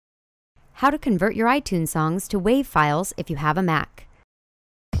how to convert your iTunes songs to WAV files if you have a Mac.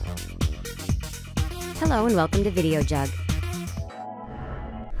 Hello and welcome to Videojug.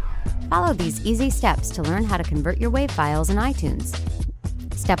 Follow these easy steps to learn how to convert your WAV files in iTunes.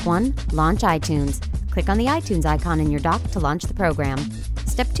 Step 1. Launch iTunes. Click on the iTunes icon in your dock to launch the program.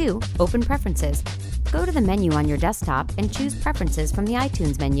 Step 2. Open Preferences. Go to the menu on your desktop and choose Preferences from the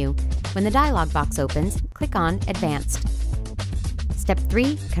iTunes menu. When the dialog box opens, click on Advanced. Step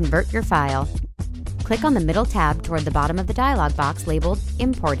 3. Convert your file. Click on the middle tab toward the bottom of the dialog box labeled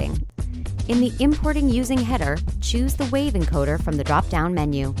Importing. In the Importing Using header, choose the WAV encoder from the drop-down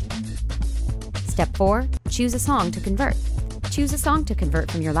menu. Step 4. Choose a song to convert. Choose a song to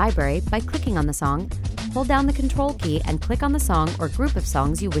convert from your library by clicking on the song, hold down the Control key and click on the song or group of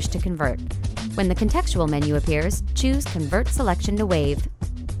songs you wish to convert. When the contextual menu appears, choose Convert Selection to WAV.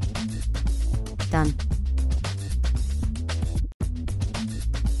 Done.